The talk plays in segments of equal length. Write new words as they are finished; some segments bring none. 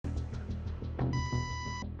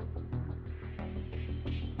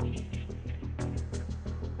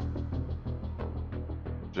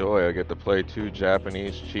joy. I get to play 2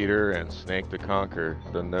 Japanese cheater and Snake the Conquer,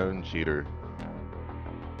 the known cheater.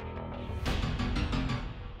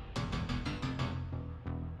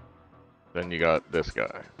 Then you got this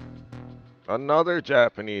guy. Another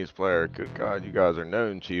Japanese player. Good God, you guys are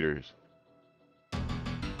known cheaters.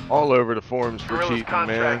 All over the forums for Guerrillas cheating,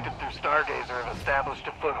 contracted man. through Stargazer have established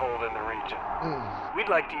a foothold in the region. We'd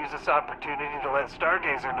like to use this opportunity to let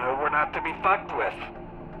Stargazer know we're not to be fucked with.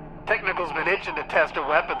 Technical's been itching to test a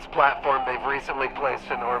weapons platform they've recently placed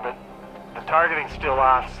in orbit. The targeting's still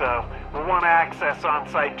off, so we'll want to access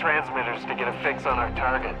on-site transmitters to get a fix on our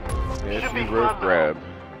target. If Should be you rope fun, though. grab,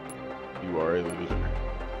 you are a loser.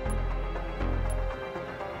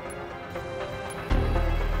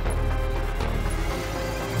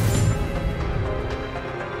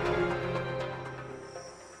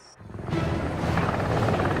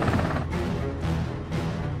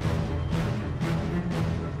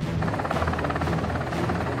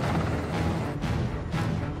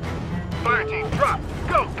 Fire team, drop!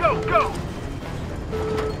 Go, go, go!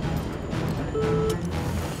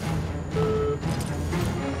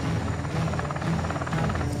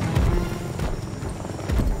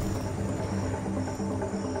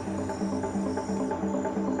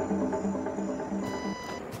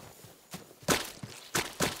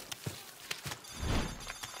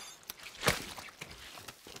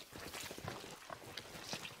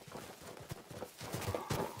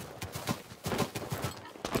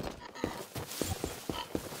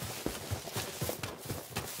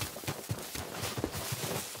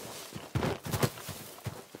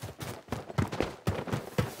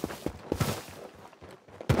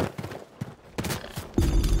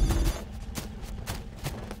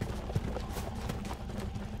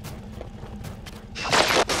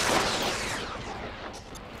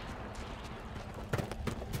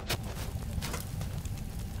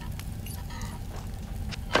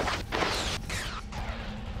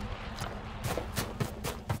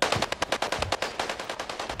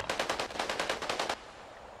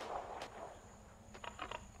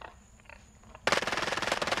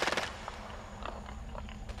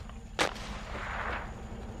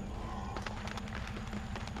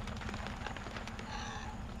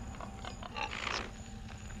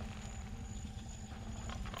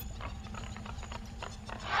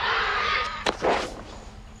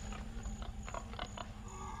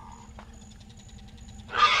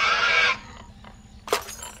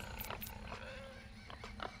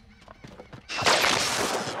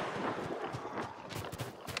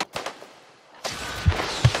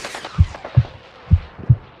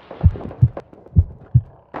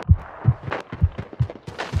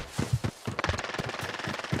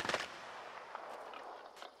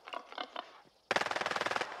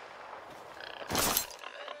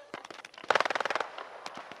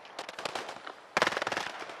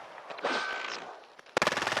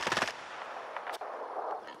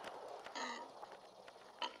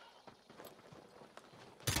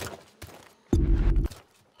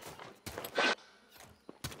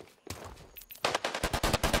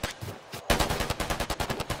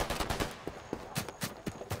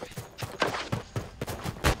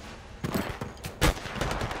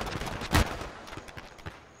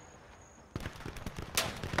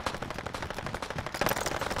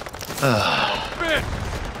 I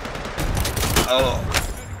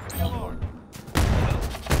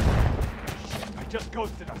just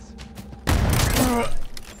ghosted us.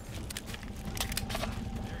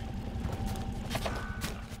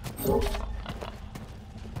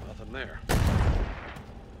 Nothing there.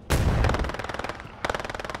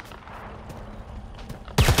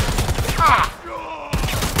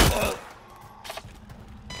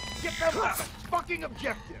 Get them off the fucking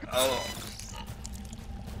objective.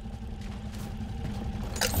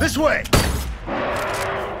 This way!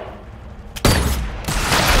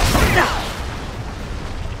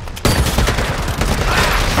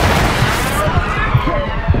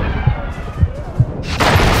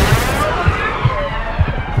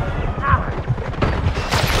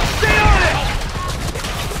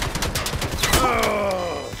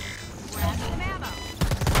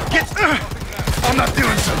 I'm not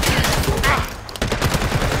doing something.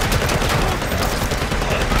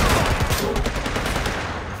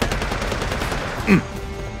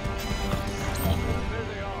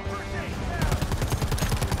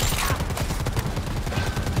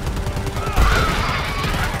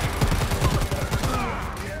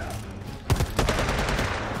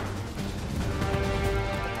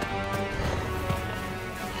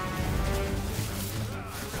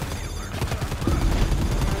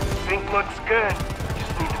 Think looks good.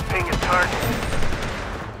 Just need to ping a target.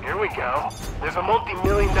 Here we go. There's a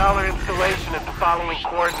multi-million-dollar installation at the following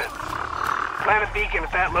coordinates. Plant a beacon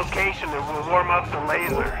at that location and we'll warm up the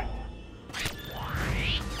laser.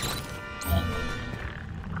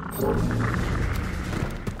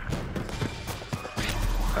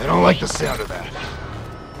 I don't like the sound of that.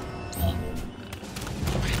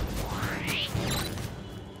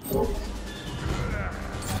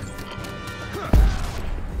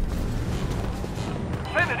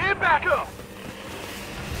 Send it in back up!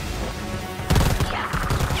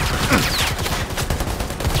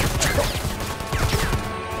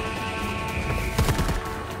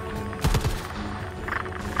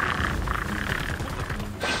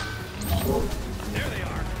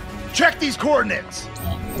 Check these coordinates!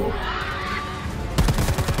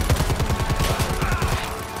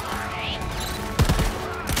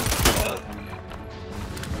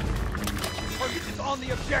 Target is on the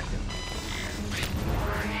objective.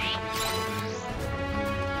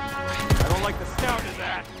 I don't like the sound of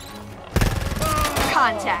that.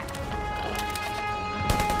 Contact.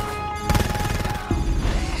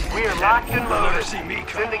 We are locked and loaded. Sending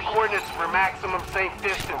coordinates for maximum safe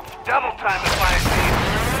distance. Double time if I see.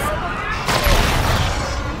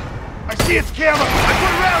 I see its camera! I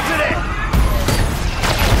put rounds in it!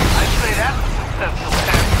 I'd say that's a successful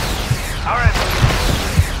test. Alright.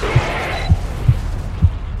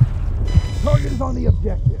 Target is on the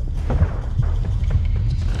objective.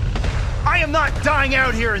 I am not dying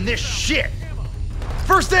out here in this shit!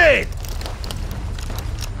 First aid!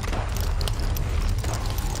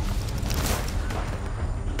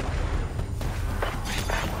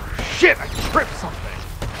 Shit, I tripped something.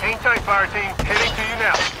 Hang tight, fire team. Heading to you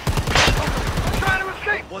now. Trying to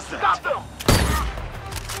escape. What's that? Stop them.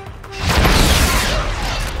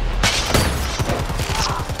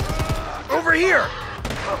 Over here!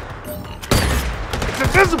 It's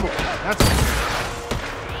invisible! That's...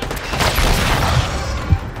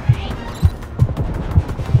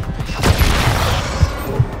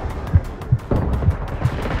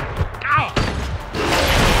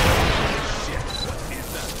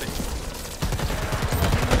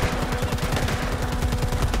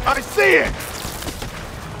 I see it!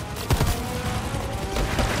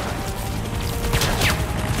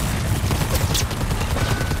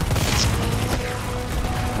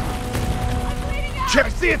 Check, I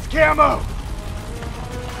see its camo!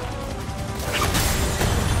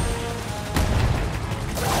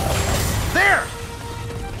 There!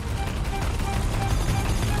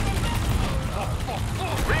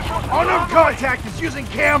 Unknown contact is using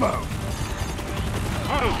camo!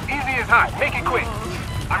 Voodoo, easy as hot. Make it quick.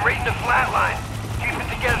 I'm reading the flatline. Keep it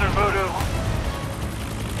together, Voodoo.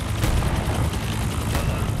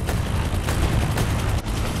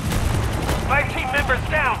 Five team members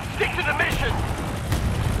down. Stick to the mission.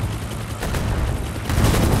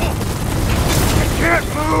 I can't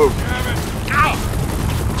move! Ow!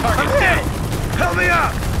 I'm hit! Help me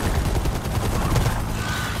up!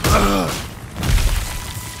 Ugh.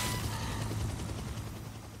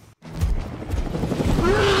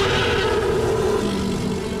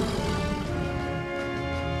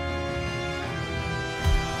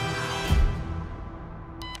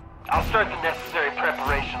 I'll start the necessary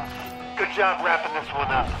preparations. Good job wrapping this one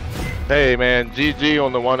up. Hey man, GG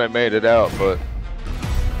on the one that made it out, but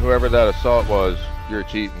whoever that assault was, you're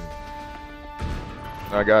cheating.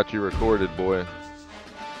 I got you recorded, boy.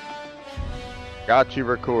 Got you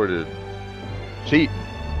recorded. Cheating.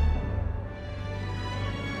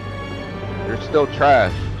 You're still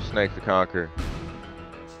trash, Snake the Conqueror.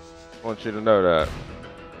 I want you to know that.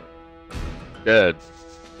 Dead.